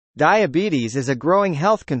Diabetes is a growing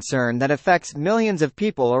health concern that affects millions of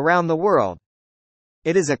people around the world.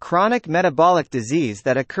 It is a chronic metabolic disease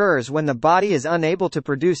that occurs when the body is unable to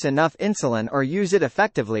produce enough insulin or use it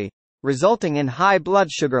effectively, resulting in high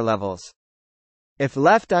blood sugar levels. If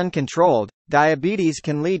left uncontrolled, diabetes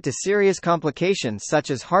can lead to serious complications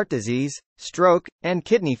such as heart disease, stroke, and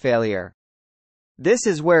kidney failure. This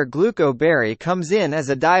is where GlucoBerry comes in as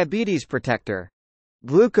a diabetes protector.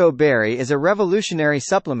 GlucoBerry is a revolutionary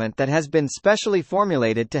supplement that has been specially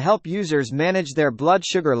formulated to help users manage their blood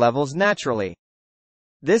sugar levels naturally.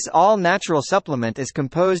 This all-natural supplement is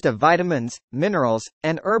composed of vitamins, minerals,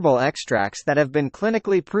 and herbal extracts that have been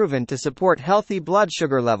clinically proven to support healthy blood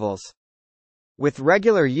sugar levels. With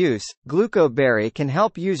regular use, GlucoBerry can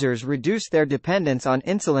help users reduce their dependence on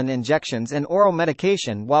insulin injections and oral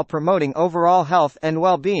medication while promoting overall health and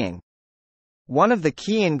well-being. One of the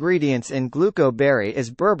key ingredients in GlucoBerry is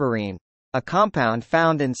berberine, a compound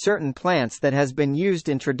found in certain plants that has been used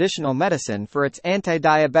in traditional medicine for its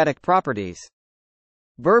anti-diabetic properties.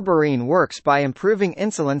 Berberine works by improving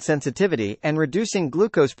insulin sensitivity and reducing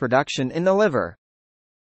glucose production in the liver.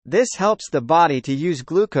 This helps the body to use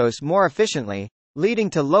glucose more efficiently, leading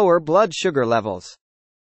to lower blood sugar levels.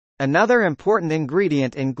 Another important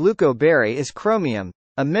ingredient in GlucoBerry is chromium,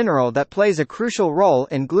 a mineral that plays a crucial role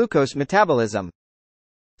in glucose metabolism.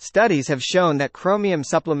 Studies have shown that chromium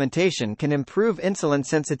supplementation can improve insulin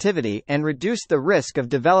sensitivity and reduce the risk of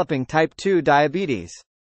developing type 2 diabetes.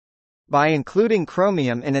 By including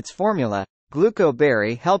chromium in its formula,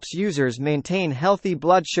 GlucoBerry helps users maintain healthy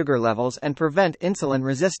blood sugar levels and prevent insulin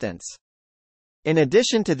resistance. In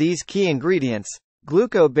addition to these key ingredients,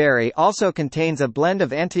 GlucoBerry also contains a blend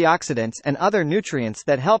of antioxidants and other nutrients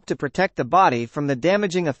that help to protect the body from the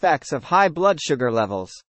damaging effects of high blood sugar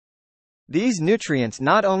levels. These nutrients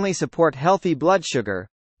not only support healthy blood sugar,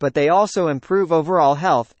 but they also improve overall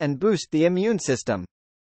health and boost the immune system.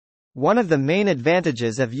 One of the main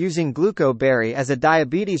advantages of using GlucoBerry as a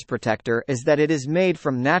diabetes protector is that it is made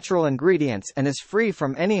from natural ingredients and is free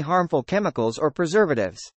from any harmful chemicals or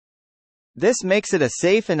preservatives. This makes it a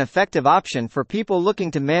safe and effective option for people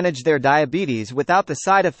looking to manage their diabetes without the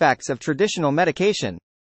side effects of traditional medication.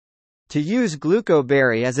 To use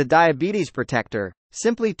GlucoBerry as a diabetes protector,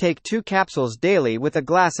 simply take 2 capsules daily with a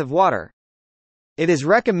glass of water. It is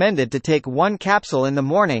recommended to take 1 capsule in the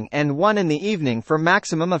morning and 1 in the evening for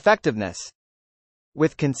maximum effectiveness.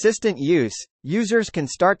 With consistent use, users can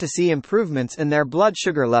start to see improvements in their blood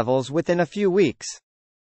sugar levels within a few weeks.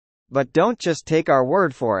 But don't just take our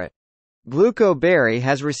word for it. GlucoBerry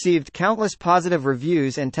has received countless positive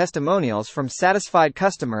reviews and testimonials from satisfied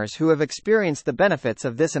customers who have experienced the benefits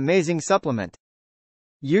of this amazing supplement.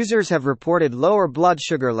 Users have reported lower blood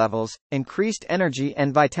sugar levels, increased energy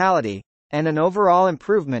and vitality, and an overall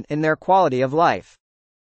improvement in their quality of life.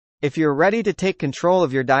 If you're ready to take control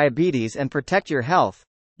of your diabetes and protect your health,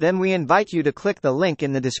 then we invite you to click the link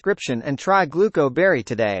in the description and try GlucoBerry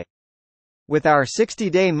today. With our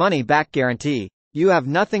 60-day money-back guarantee, you have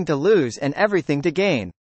nothing to lose and everything to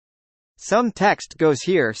gain. Some text goes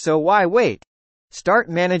here, so why wait? Start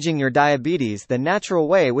managing your diabetes the natural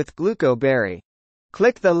way with GlucoBerry.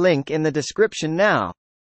 Click the link in the description now.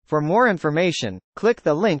 For more information, click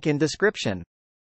the link in description.